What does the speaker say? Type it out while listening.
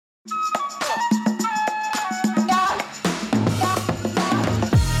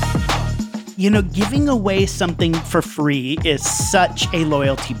Giving away something for free is such a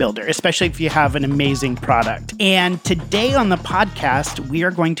loyalty builder, especially if you have an amazing product. And today on the podcast, we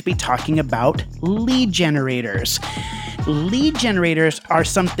are going to be talking about lead generators. Lead generators are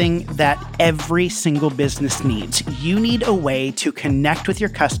something that every single business needs. You need a way to connect with your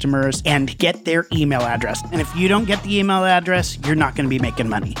customers and get their email address. And if you don't get the email address, you're not going to be making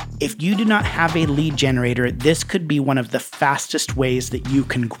money. If you do not have a lead generator, this could be one of the fastest ways that you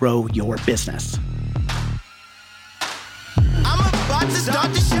can grow your business. I'm about to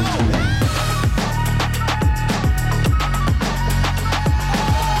start the show.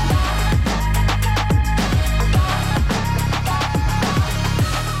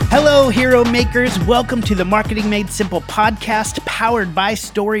 Hello, hero makers. Welcome to the Marketing Made Simple podcast powered by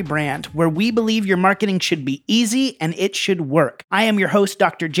StoryBrand, where we believe your marketing should be easy and it should work. I am your host,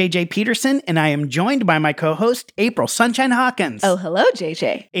 Dr. JJ Peterson, and I am joined by my co-host, April Sunshine Hawkins. Oh, hello,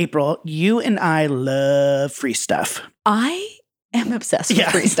 JJ. April, you and I love free stuff. I am obsessed with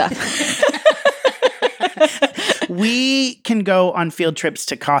free stuff. We can go on field trips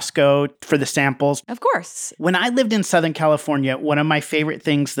to Costco for the samples. Of course. When I lived in Southern California, one of my favorite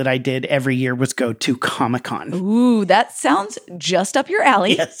things that I did every year was go to Comic-Con. Ooh, that sounds just up your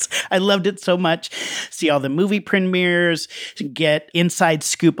alley. Yes, I loved it so much. See all the movie premieres, get inside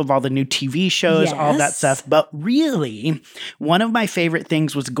scoop of all the new TV shows, all that stuff. But really, one of my favorite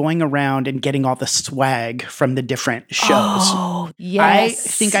things was going around and getting all the swag from the different shows. Oh, yes. I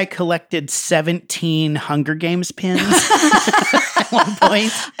think I collected 17 Hunger Games pins at one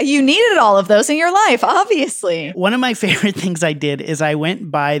point. You needed all of those in your life, obviously. One of my favorite things I did is I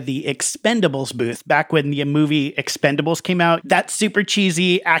went by the Expendables booth back when the movie Expendables came out. That super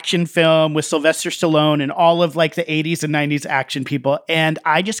cheesy action film with Sylvester Stallone and all of like the 80s and 90s action people. And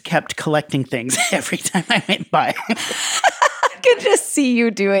I just kept collecting things every time I went by. I could just see you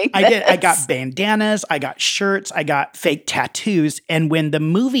doing this. I did. I got bandanas, I got shirts, I got fake tattoos. And when the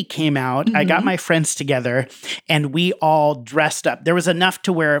movie came out, I got my friends together and we all dressed up. There was enough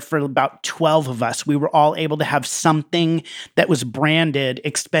to where for about 12 of us, we were all able to have something that was branded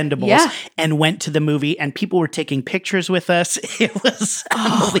Expendables and went to the movie and people were taking pictures with us. It was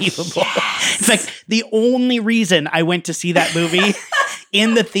unbelievable. Yes. In fact, the only reason I went to see that movie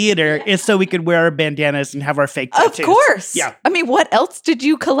in the theater is so we could wear our bandanas and have our fake tattoos. Of course. Yeah. I mean, what else did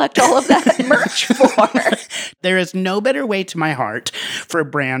you collect all of that merch for? There is no better way to my heart for a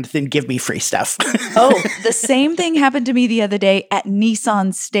brand than give me free stuff. Oh, the same thing happened to me the other day at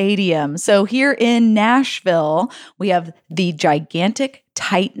Nissan Stadium. So here in Nashville, we have the gigantic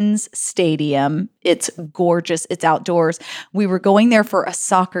Titans Stadium. It's gorgeous. It's outdoors. We were going there for a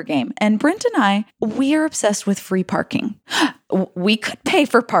soccer game. And Brent and I, we are obsessed with free parking. We could pay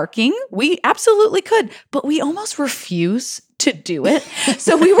for parking. We absolutely could, but we almost refuse to do it.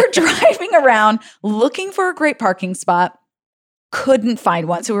 So we were driving around looking for a great parking spot. Couldn't find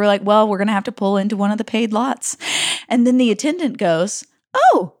one. So we were like, well, we're going to have to pull into one of the paid lots. And then the attendant goes,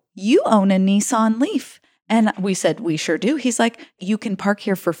 oh, you own a Nissan Leaf. And we said, we sure do. He's like, you can park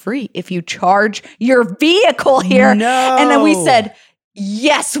here for free if you charge your vehicle here. No. And then we said,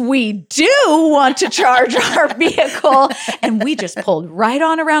 yes, we do want to charge our vehicle. And we just pulled right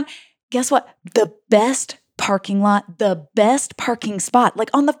on around. Guess what? The best parking lot, the best parking spot, like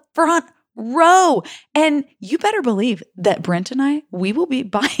on the front row. And you better believe that Brent and I, we will be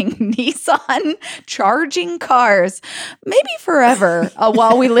buying Nissan charging cars, maybe forever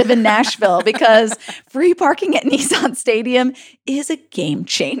while we live in Nashville, because free parking at Nissan Stadium is a game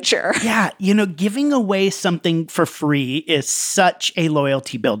changer. Yeah, giving away something for free is such a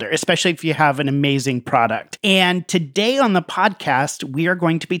loyalty builder, especially if you have an amazing product. And today on the podcast, we are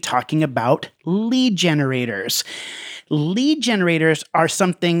going to be talking about lead generators. Lead generators are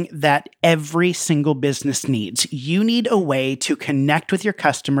something that every single business needs. You need a way to connect with your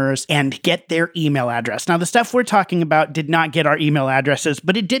customers and get their email address. Now, the stuff we're talking about did not get our email addresses,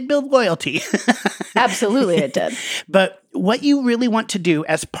 but it did build loyalty. Absolutely, it did. But what you really want to do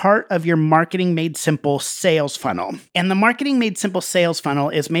as part of your Marketing Made Simple sales funnel. And the Marketing Made Simple sales funnel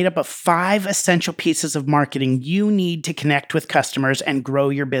is made up of 5 essential pieces of marketing you need to connect with customers and grow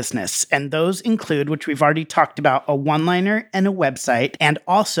your business. And those include, which we've already talked about, a one-liner and a website, and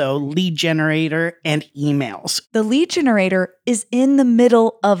also lead generator and emails. The lead generator is in the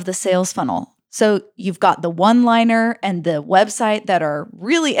middle of the sales funnel. So you've got the one-liner and the website that are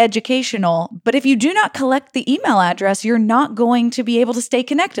really educational, but if you do not collect the email address, you're not going to be able to stay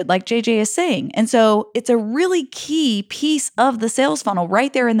connected, like JJ is saying. And so it's a really key piece of the sales funnel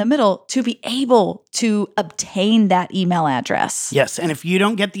right there in the middle to be able to obtain that email address. Yes, and if you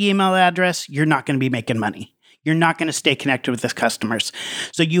don't get the email address, you're not going to be making money. you're not going to stay connected with those customers.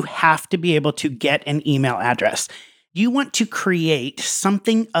 So you have to be able to get an email address. You want to create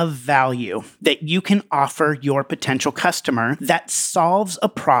something of value that you can offer your potential customer that solves a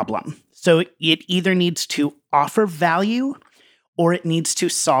problem. So it either needs to offer value or it needs to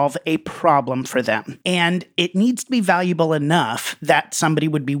solve a problem for them. And it needs to be valuable enough that somebody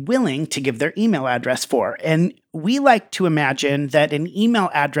would be willing to give their email address for. And we like to imagine that an email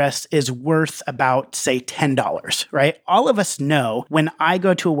address is worth about, say, $10, right? All of us know when I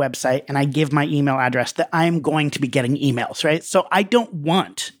go to a website and I give my email address that I'm going to be getting emails, right? So I don't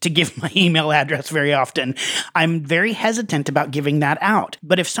want to give my email address very often. I'm very hesitant about giving that out.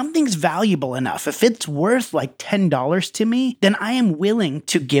 But if something's valuable enough, if it's worth like $10 to me, then I am willing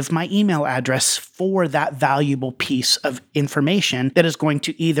to give my email address for that valuable piece of information that is going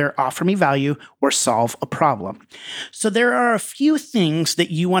to either offer me value or solve a problem. So there are a few things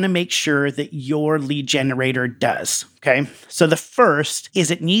that you want to make sure that your lead generator does, okay? So the first is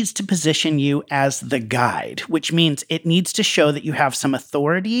it needs to position you as the guide, which means it needs to show that you have some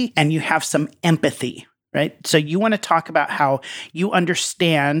authority and you have some empathy, right? So you want to talk about how you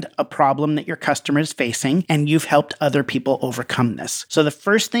understand a problem that your customer is facing and you've helped other people overcome this. So the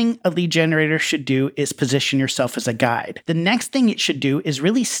first thing a lead generator should do is position yourself as a guide. The next thing it should do is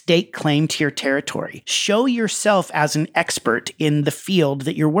really stake claim to your territory. Show yourself as an expert in the field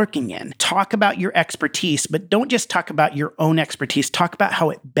that you're working in. Talk about your expertise, but don't just talk about your own expertise. Talk about how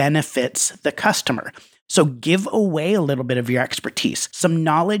it benefits the customer. So give away a little bit of your expertise, some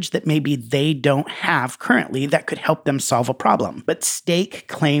knowledge that maybe they don't have currently that could help them solve a problem, but stake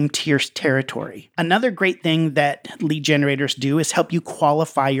claim to your territory. Another great thing that lead generators do is help you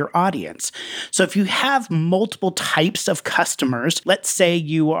qualify your audience. So if you have multiple types of customers, let's say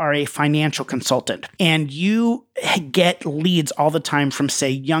you are a financial consultant and you get leads all the time from, say,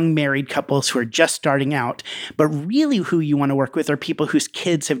 young married couples who are just starting out, but really who you want to work with are people whose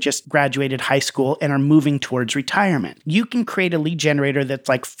kids have just graduated high school and are moving towards retirement. You can create a lead generator that's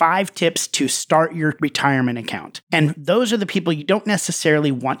like 5 tips to start your retirement account. And those are the people you don't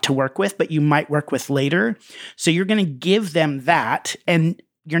necessarily want to work with, but you might work with later. So you're going to give them that, and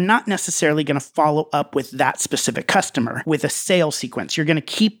you're not necessarily going to follow up with that specific customer with a sales sequence. You're going to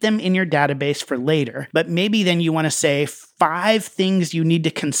keep them in your database for later, but maybe then you want to say 5 things you need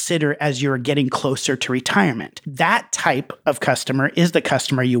to consider as you're getting closer to retirement. That type of customer is the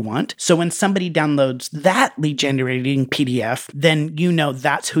customer you want. So when somebody downloads that lead generating PDF, then you know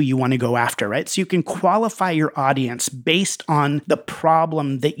that's who you want to go after, right? So you can qualify your audience based on the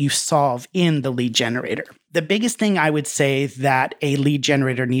problem that you solve in the lead generator. The biggest thing I would say that a lead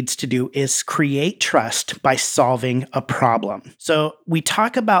generator needs to do is create trust by solving a problem. So we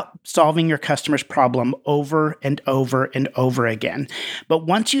talk about solving your customer's problem over and over and over again. But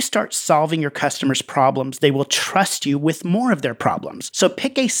once you start solving your customer's problems, they will trust you with more of their problems. So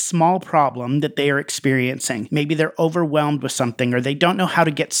pick a small problem that they are experiencing. Maybe they're overwhelmed with something or they don't know how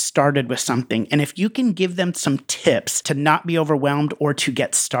to get started with something. And if you can give them some tips to not be overwhelmed or to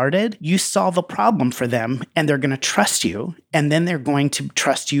get started, you solve a problem for them. And they're going to trust you, and then they're going to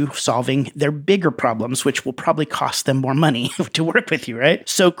trust you solving their bigger problems, which will probably cost them more money to work with you, right?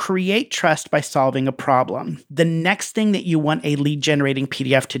 So create trust by solving a problem. The next thing that you want a lead generating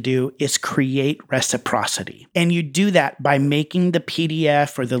PDF to do is create reciprocity. And you do that by making the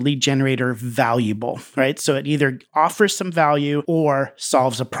PDF or the lead generator valuable, right? So it either offers some value or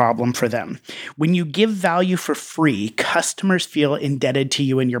solves a problem for them. When you give value for free, customers feel indebted to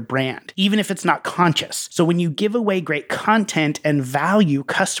you and your brand, even if it's not conscious. So when you give away great content and value,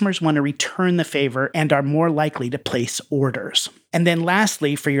 customers want to return the favor and are more likely to place orders. And then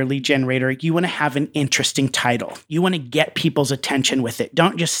lastly, for your lead generator, you want to have an interesting title. You want to get people's attention with it.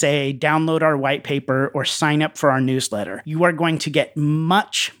 Don't just say, download our white paper or sign up for our newsletter. You are going to get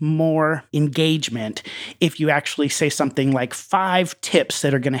much more engagement if you actually say something like 5 tips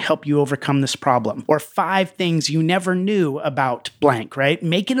that are going to help you overcome this problem, or 5 things you never knew about blank, right?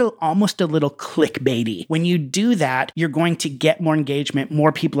 Make it almost a little clickbaity. When you do that, you're going to get more engagement,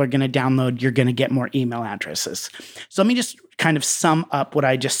 more people are going to download, you're going to get more email addresses. So let me just kind of sum up what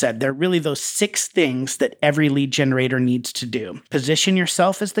I just said. There are really those 6 things that every lead generator needs to do. Position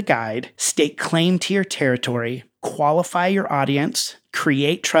yourself as the guide, stake claim to your territory, qualify your audience,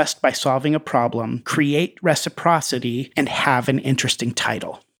 create trust by solving a problem, create reciprocity, and have an interesting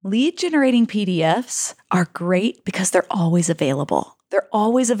title. Lead generating PDFs are great because they're always available. They're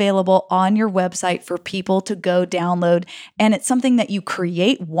always available on your website for people to go download. And it's something that you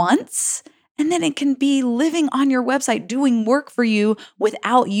create once And then it can be living on your website, doing work for you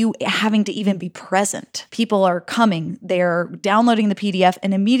without you having to even be present. People are coming, they're downloading the PDF,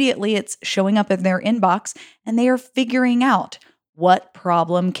 and immediately it's showing up in their inbox, and they are figuring out what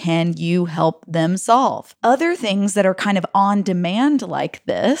problem can you help them solve. Other things that are kind of on demand like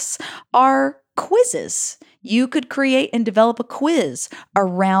this are quizzes. You could create and develop a quiz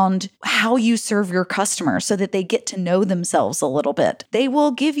around how you serve your customers so that they get to know themselves a little bit. They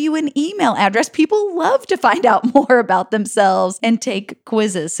will give you an email address. People love to find out more about themselves and take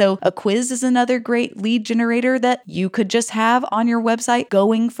quizzes. So a quiz is another great lead generator that you could just have on your website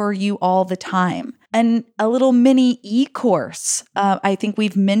going for you all the time. And a little mini e-course. I think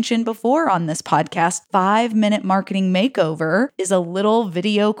we've mentioned before on this podcast, 5-Minute Marketing Makeover is a little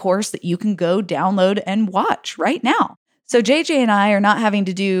video course that you can go download and watch right now. So JJ and I are not having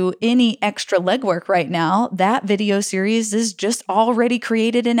to do any extra legwork right now. That video series is just already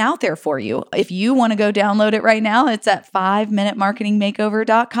created and out there for you. If you want to go download it right now, it's at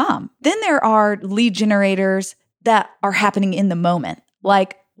 5minutemarketingmakeover.com. Then there are lead generators that are happening in the moment,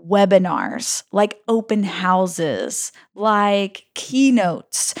 like webinars, like open houses, like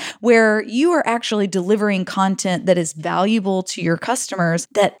keynotes, where you are actually delivering content that is valuable to your customers,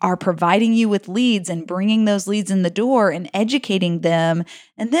 that are providing you with leads and bringing those leads in the door and educating them.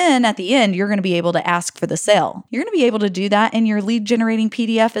 And then at the end, you're going to be able to ask for the sale. You're going to be able to do that in your lead generating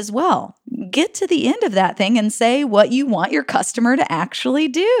PDF as well. Get to the end of that thing and say what you want your customer to actually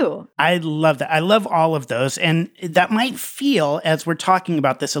do. I love that. I love all of those. And that might feel, as we're talking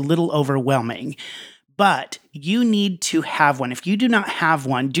about this, a little overwhelming. But you need to have one. If you do not have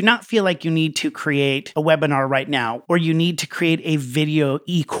one, do not feel like you need to create a webinar right now, or you need to create a video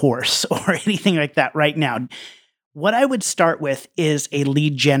e-course or anything like that right now. What I would start with is a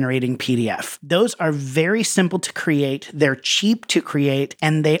lead generating PDF. Those are very simple to create, they're cheap to create,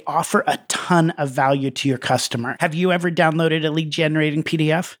 and they offer a ton of value to your customer. Have you ever downloaded a lead generating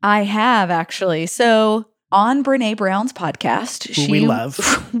PDF? I have, actually. So on Brene Brown's podcast, we love.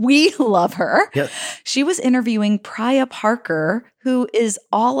 We love her. Yep. She was interviewing Priya Parker, who is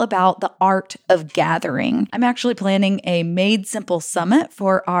all about the art of gathering. I'm actually planning a Made Simple Summit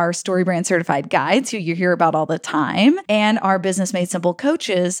for our StoryBrand certified guides, who you hear about all the time, and our Business Made Simple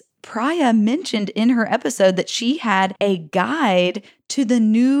coaches. Priya mentioned in her episode that she had a guide to the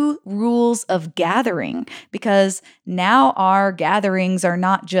new rules of gathering, because now our gatherings are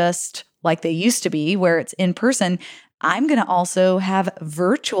not just like they used to be, where it's in person. I'm going to also have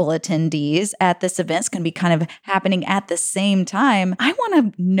virtual attendees at this event. It's going to be kind of happening at the same time. I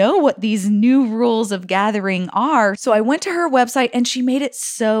want to know what these new rules of gathering are. So I went to her website and she made it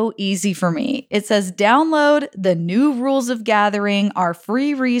so easy for me. It says, download the new rules of gathering, our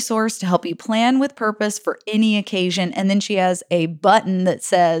free resource to help you plan with purpose for any occasion. And then she has a button that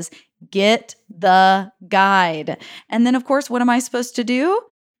says, get the guide. And then, of course, what am I supposed to do?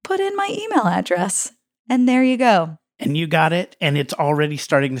 Put in my email address. And there you go. And you got it, and it's already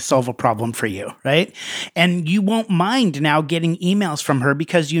starting to solve a problem for you, right? And you won't mind now getting emails from her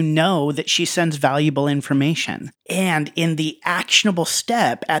because you know that she sends valuable information. And in the actionable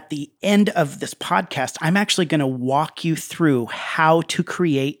step at the end of this podcast, I'm actually going to walk you through how to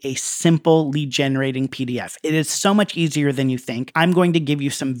create a simple lead generating PDF. It is so much easier than you think. I'm going to give you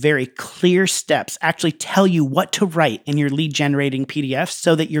some very clear steps, actually tell you what to write in your lead generating PDF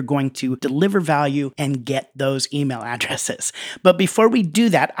so that you're going to deliver value and get those email addresses. But before we do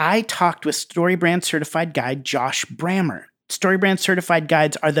that, I talked with StoryBrand certified guide Josh Brammer. StoryBrand certified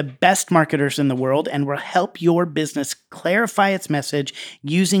guides are the best marketers in the world and will help your business clarify its message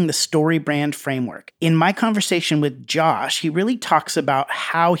using the StoryBrand framework. In my conversation with Josh, he really talks about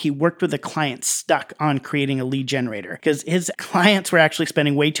how he worked with a client stuck on creating a lead generator, because his clients were actually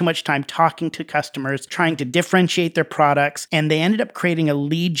spending way too much time talking to customers, trying to differentiate their products, and they ended up creating a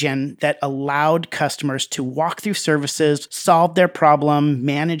lead gen that allowed customers to walk through services, solve their problem,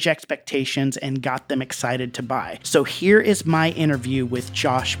 manage expectations, and got them excited to buy. So here is my interview with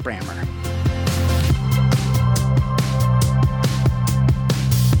Josh Brammer.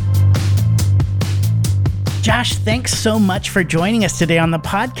 Josh, thanks so much for joining us today on the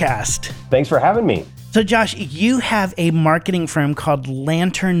podcast. Thanks for having me. So Josh, you have a marketing firm called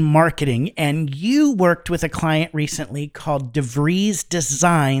Lantern Marketing, and you worked with a client recently called DeVries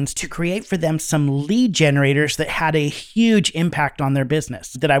Designs to create for them some lead generators that had a huge impact on their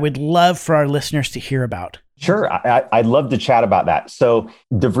business that I would love for our listeners to hear about. Sure. I'd love to chat about that. So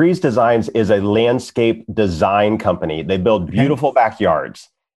DeVries Designs is a landscape design company. They build beautiful backyards.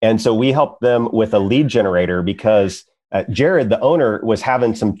 And so we help them with a lead generator because Jared, the owner, was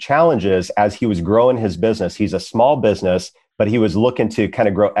having some challenges as he was growing his business. He's a small business. but he was looking to kind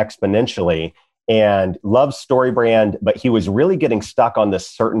of grow exponentially and loved StoryBrand, but he was really getting stuck on this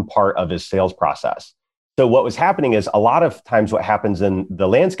certain part of his sales process. So what was happening is a lot of times what happens in the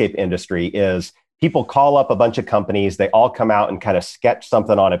landscape industry is people call up a bunch of companies, they all come out and kind of sketch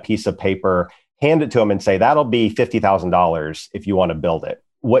something on a piece of paper, hand it to them and say, that'll be $50,000 if you want to build it.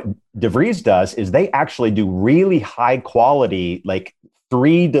 What DeVries does is they actually do really high quality, like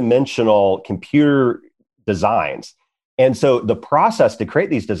 3-dimensional computer designs. And so the process to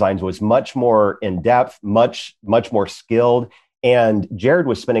create these designs was much more in depth, much more skilled. And Jared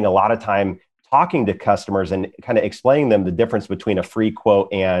was spending a lot of time talking to customers and kind of explaining them the difference between a free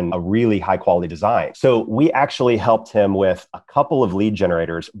quote and a really high quality design. So we actually helped him with a couple of lead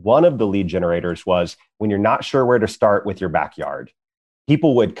generators. One of the lead generators was when you're not sure where to start with your backyard.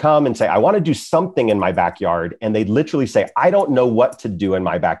 People would come and say, I want to do something in my backyard. And they'd literally say, I don't know what to do in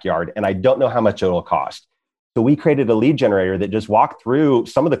my backyard, and I don't know how much it will cost. So we created a lead generator that just walked through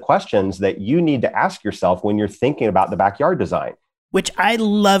some of the questions that you need to ask yourself when you're thinking about the backyard design. Which I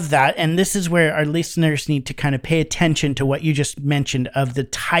love that. And this is where our listeners need to kind of pay attention to what you just mentioned of the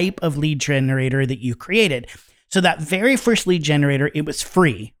type of lead generator that you created. So that very first lead generator, it was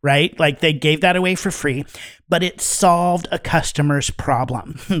free, right? Like they gave that away for free, but it solved a customer's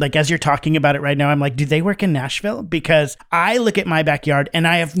problem. Like as you're talking about it right now, I'm like, do they work in Nashville? Because I look at my backyard and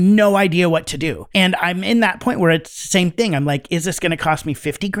I have no idea what to do. And I'm in that point where it's the same thing. I'm like, is this going to cost me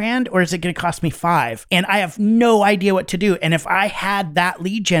 50 grand or is it going to cost me 5? And I have no idea what to do. And if I had that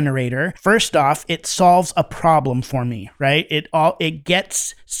lead generator, first off, it solves a problem for me, right? It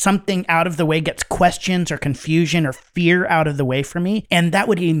gets something out of the way, gets questions or confusion or fear out of the way for me. And that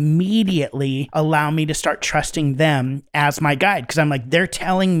would immediately allow me to start trusting them as my guide. Because I'm like, they're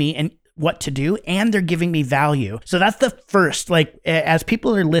telling me what to do and they're giving me value. So that's the first, like as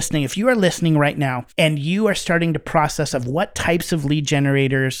people are listening, if you are listening right now and you are starting to process of what types of lead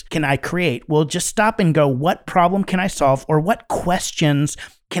generators can I create, well, just stop and go, what problem can I solve or what questions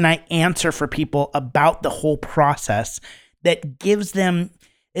can I answer for people about the whole process that gives them,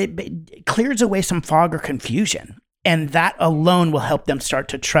 it clears away some fog or confusion. And that alone will help them start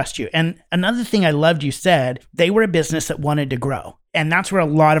to trust you. And another thing I loved you said, they were a business that wanted to grow. And that's where a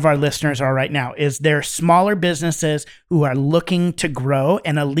lot of our listeners are right now, is they're smaller businesses who are looking to grow,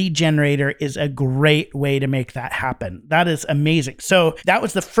 and a lead generator is a great way to make that happen. That is amazing. So that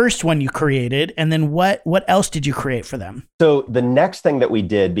was the first one you created. And then what else did you create for them? So the next thing that we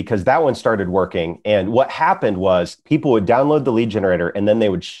did, because that one started working, and what happened was people would download the lead generator and then they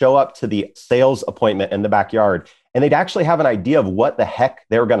would show up to the sales appointment in the backyard and they'd actually have an idea of what the heck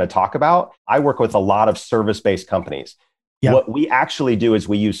they were going to talk about. I work with a lot of service-based companies. Yep. What we actually do is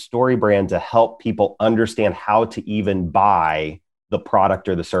we use StoryBrand to help people understand how to even buy the product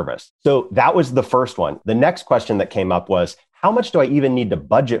or the service. So that was the first one. The next question that came up was, how much do I even need to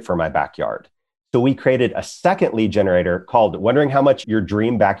budget for my backyard? So we created a second lead generator called Wondering How Much Your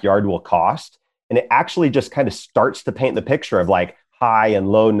Dream Backyard Will Cost. And it actually just kind of starts to paint the picture of like high and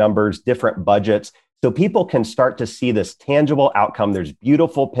low numbers, different budgets. So people can start to see this tangible outcome. There's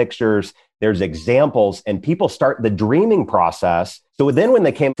beautiful pictures, there's examples, and people start the dreaming process. So then when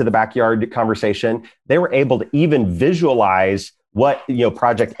they came to the backyard conversation, they were able to even visualize what,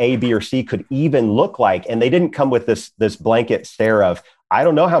 project A, B, or C could even look like. And they didn't come with this blanket stare of, I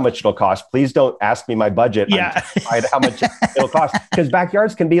don't know how much it'll cost. Please don't ask me my budget. Yeah. How much it'll cost. Because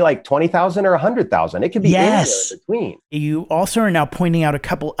backyards can be like 20,000 or 100,000. It could be anywhere in between. You also are now pointing out a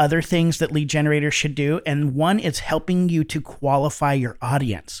couple other things that lead generators should do. And one is helping you to qualify your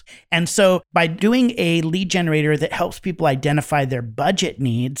audience. And so by doing a lead generator that helps people identify their budget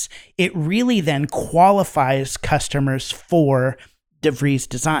needs, it really then qualifies customers for DeVries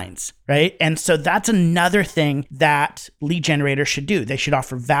designs, right? And so that's another thing that lead generators should do. They should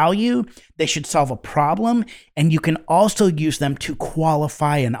offer value, they should solve a problem, and you can also use them to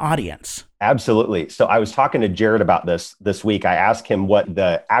qualify an audience. Absolutely. So I was talking to Jared about this week. I asked him what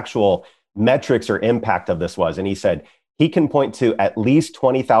the actual metrics or impact of this was. And he said he can point to at least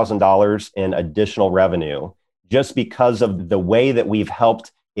 $20,000 in additional revenue just because of the way that we've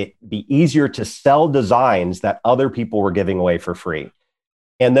helped it be easier to sell designs that other people were giving away for free.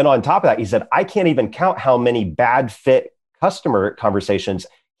 And then on top of that, he said, I can't even count how many bad fit customer conversations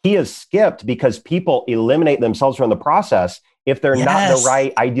he has skipped because people eliminate themselves from the process if they're not the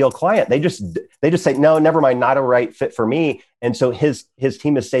right ideal client. They just say, no, never mind, not a right fit for me. And so his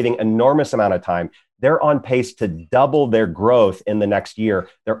team is saving enormous amount of time. They're on pace to double their growth in the next year.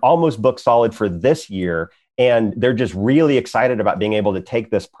 They're almost booked solid for this year. And they're just really excited about being able to take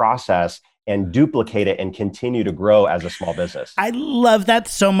this process and duplicate it and continue to grow as a small business. I love that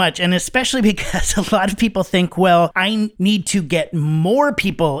so much. And especially because a lot of people think, well, I need to get more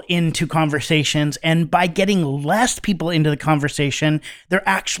people into conversations. And by getting less people into the conversation, they're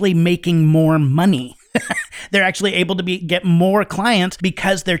actually making more money. They're actually able to get more clients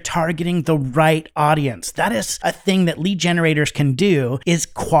because they're targeting the right audience. That is a thing that lead generators can do, is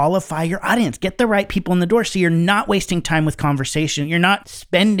qualify your audience, get the right people in the door. So you're not wasting time with conversation. You're not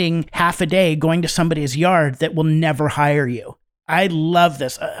spending half a day going to somebody's yard that will never hire you. I love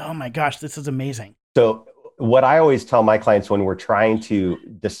this. Oh my gosh, this is amazing. So what I always tell my clients when we're trying to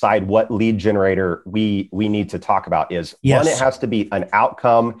decide what lead generator we need to talk about is, one, it has to be an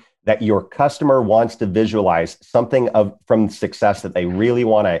outcome that your customer wants to visualize, something from success that they really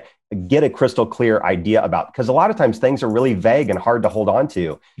want to get a crystal clear idea about. Because a lot of times things are really vague and hard to hold on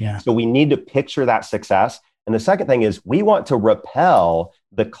to. Yeah. So we need to picture that success. And the second thing is, we want to repel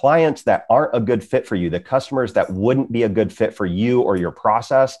the clients that aren't a good fit for you, the customers that wouldn't be a good fit for you or your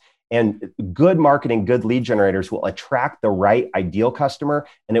process. And good marketing, good lead generators will attract the right ideal customer,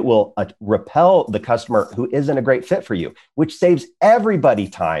 and it will repel the customer who isn't a great fit for you, which saves everybody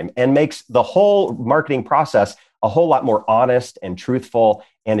time and makes the whole marketing process a whole lot more honest and truthful.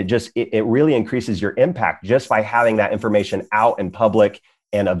 And it really increases your impact just by having that information out in public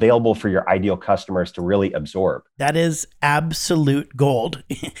and available for your ideal customers to really absorb. That is absolute gold.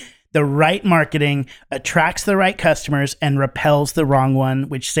 The right marketing attracts the right customers and repels the wrong one,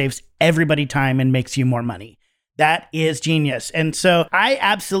 which saves everybody time and makes you more money. That is genius. And so I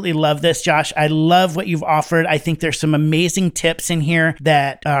absolutely love this, Josh. I love what you've offered. I think there's some amazing tips in here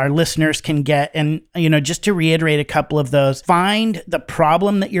that our listeners can get. And, just to reiterate a couple of those, find the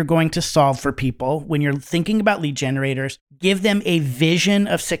problem that you're going to solve for people. When you're thinking about lead generators, give them a vision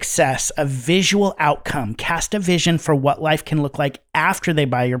of success, a visual outcome, cast a vision for what life can look like after they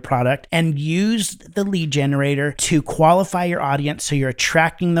buy your product, and use the lead generator to qualify your audience so you're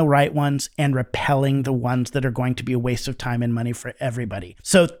attracting the right ones and repelling the ones that are going to be a waste of time and money for everybody.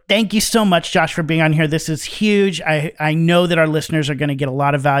 So thank you so much, Josh, for being on here. This is huge. I know that our listeners are going to get a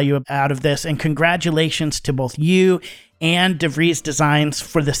lot of value out of this, and congratulations to both you and DeVries Designs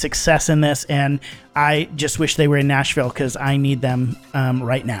for the success in this. And I just wish they were in Nashville because I need them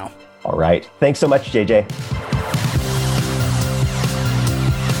right now. All right. Thanks so much, JJ.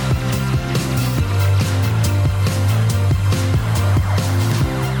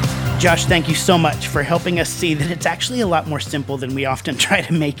 Josh, thank you so much for helping us see that it's actually a lot more simple than we often try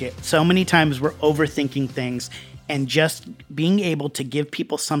to make it. So many times we're overthinking things, and just being able to give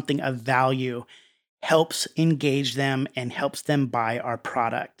people something of value helps engage them and helps them buy our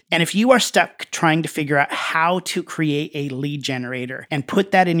product. And if you are stuck trying to figure out how to create a lead generator and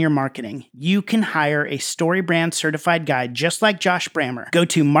put that in your marketing, you can hire a StoryBrand certified guide just like Josh Brammer. Go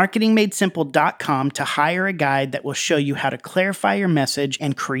to marketingmadesimple.com to hire a guide that will show you how to clarify your message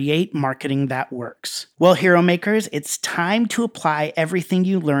and create marketing that works. Well, Hero Makers, it's time to apply everything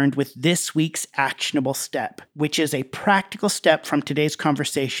you learned with this week's actionable step, which is a practical step from today's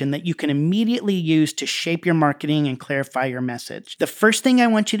conversation that you can immediately use to shape your marketing and clarify your message. The first thing I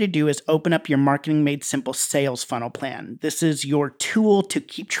want you to do is open up your Marketing Made Simple sales funnel plan. This is your tool to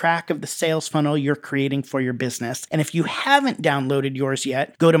keep track of the sales funnel you're creating for your business. And if you haven't downloaded yours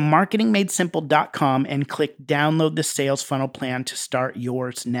yet, go to marketingmadesimple.com and click download the sales funnel plan to start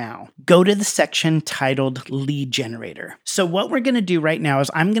yours now. Go to the section titled Lead Generator. So what we're going to do right now is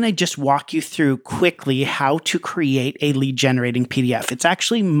I'm going to just walk you through quickly how to create a lead generating PDF. It's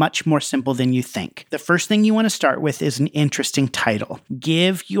actually much more simple than you think. The first thing you want to start with is an interesting title.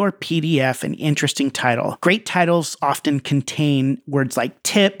 Give your PDF an interesting title. Great titles often contain words like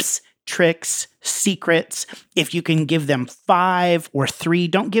tips, tricks, secrets. If you can give them 5 or 3,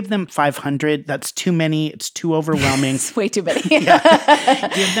 don't give them 500. That's too many. It's too overwhelming. It's way too many.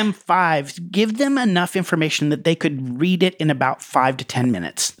 Give them 5. Give them enough information that they could read it in about 5 to 10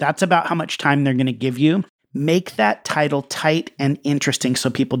 minutes. That's about how much time they're going to give you. Make that title tight and interesting so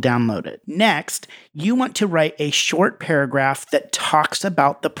people download it. Next, you want to write a short paragraph that talks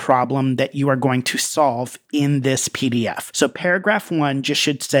about the problem that you are going to solve in this PDF. So paragraph 1 just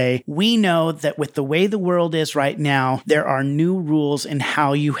should say, we know that with the way the world is right now, there are new rules in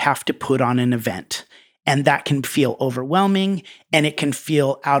how you have to put on an event. And that can feel overwhelming and it can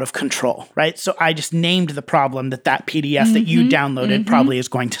feel out of control, right? So I just named the problem that PDF that you downloaded probably is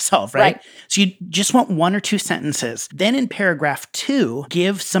going to solve, right? So you just want 1 or 2 sentences. Then in paragraph 2,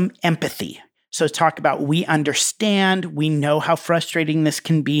 give some empathy. So talk about, we understand, we know how frustrating this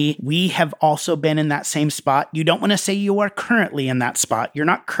can be. We have also been in that same spot. You don't want to say you are currently in that spot. You're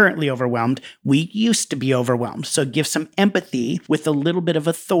not currently overwhelmed. We used to be overwhelmed. So give some empathy with a little bit of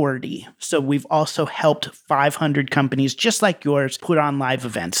authority. So we've also helped 500 companies just like yours put on live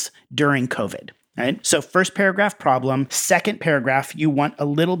events during COVID. Right? So first paragraph, problem. Second paragraph, you want a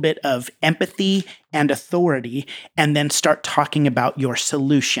little bit of empathy and authority, and then start talking about your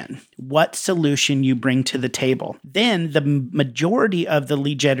solution, what solution you bring to the table. Then the majority of the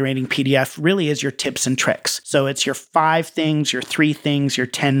lead generating PDF really is your tips and tricks. So it's your 5 things, your 3 things, your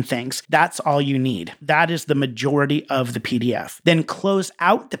 10 things. That's all you need. That is the majority of the PDF. Then close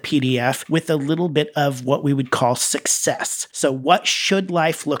out the PDF with a little bit of what we would call success. So what should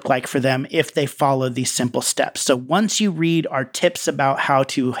life look like for them if they follow these simple steps? So once you read our tips about how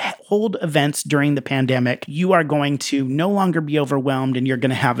to hold events during the pandemic, you are going to no longer be overwhelmed and you're going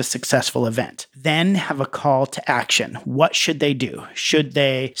to have a successful event. Then have a call to action. What should they do? Should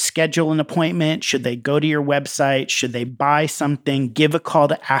they schedule an appointment? Should they go to your website? Should they buy something? Give a call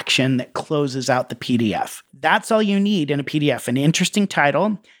to action that closes out the PDF. That's all you need in a PDF. An interesting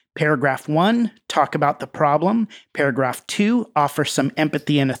title. Paragraph 1, talk about the problem. Paragraph 2, offer some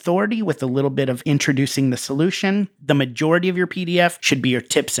empathy and authority with a little bit of introducing the solution. The majority of your PDF should be your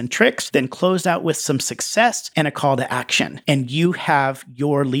tips and tricks. Then close out with some success and a call to action. And you have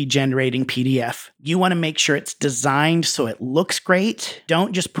your lead generating PDF. You want to make sure it's designed so it looks great.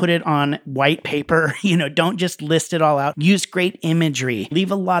 Don't just put it on white paper. Don't just list it all out. Use great imagery.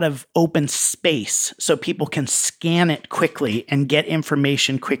 Leave a lot of open space so people can scan it quickly and get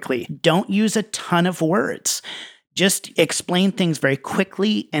information quickly. Don't use a ton of words. Just explain things very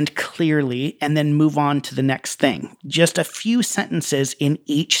quickly and clearly, and then move on to the next thing. Just a few sentences in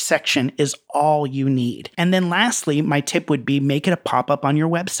each section is all you need. And then lastly, my tip would be make it a pop-up on your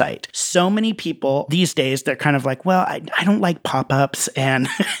website. So many people these days, they're kind of like, well, I don't like pop-ups, and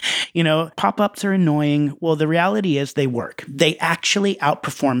pop-ups are annoying. Well, the reality is they work. They actually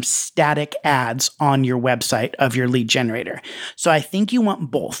outperform static ads on your website of your lead generator. So I think you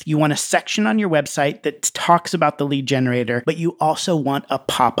want both. You want a section on your website that talks about the lead generator, but you also want a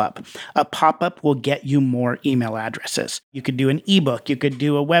pop-up. A pop-up will get you more email addresses. You could do an ebook, you could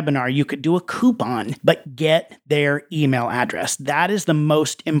do a webinar, you could do a coupon, but get their email address. That is the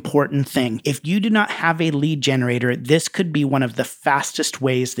most important thing. If you do not have a lead generator, this could be one of the fastest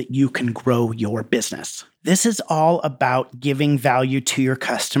ways that you can grow your business. This is all about giving value to your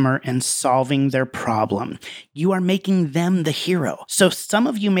customer and solving their problem. You are making them the hero. So some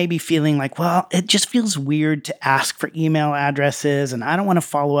of you may be feeling like, well, it just feels weird to ask for email addresses and I don't want to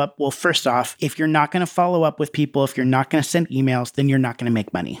follow up. Well, first off, if you're not going to follow up with people, if you're not going to send emails, then you're not going to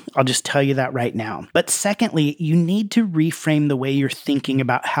make money. I'll just tell you that right now. But secondly, you need to reframe the way you're thinking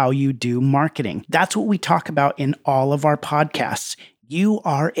about how you do marketing. That's what we talk about in all of our podcasts. You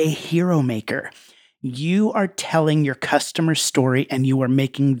are a hero maker. You are telling your customer's story and you are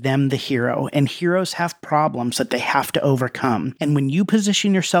making them the hero. And heroes have problems that they have to overcome. And when you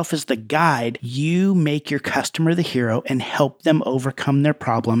position yourself as the guide, you make your customer the hero and help them overcome their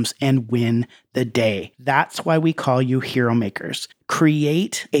problems and win the day. That's why we call you hero makers.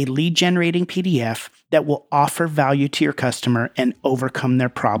 Create a lead generating PDF that will offer value to your customer and overcome their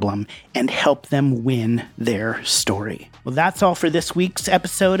problem and help them win their story. Well, that's all for this week's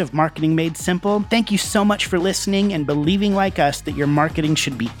episode of Marketing Made Simple. Thank you so much for listening and believing like us that your marketing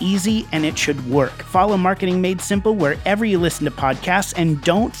should be easy and it should work. Follow Marketing Made Simple wherever you listen to podcasts, and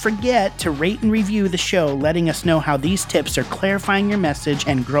don't forget to rate and review the show, letting us know how these tips are clarifying your message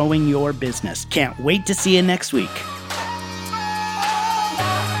and growing your business. Can't wait to see you next week.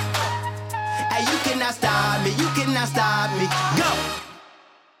 Hey, you cannot stop me, go!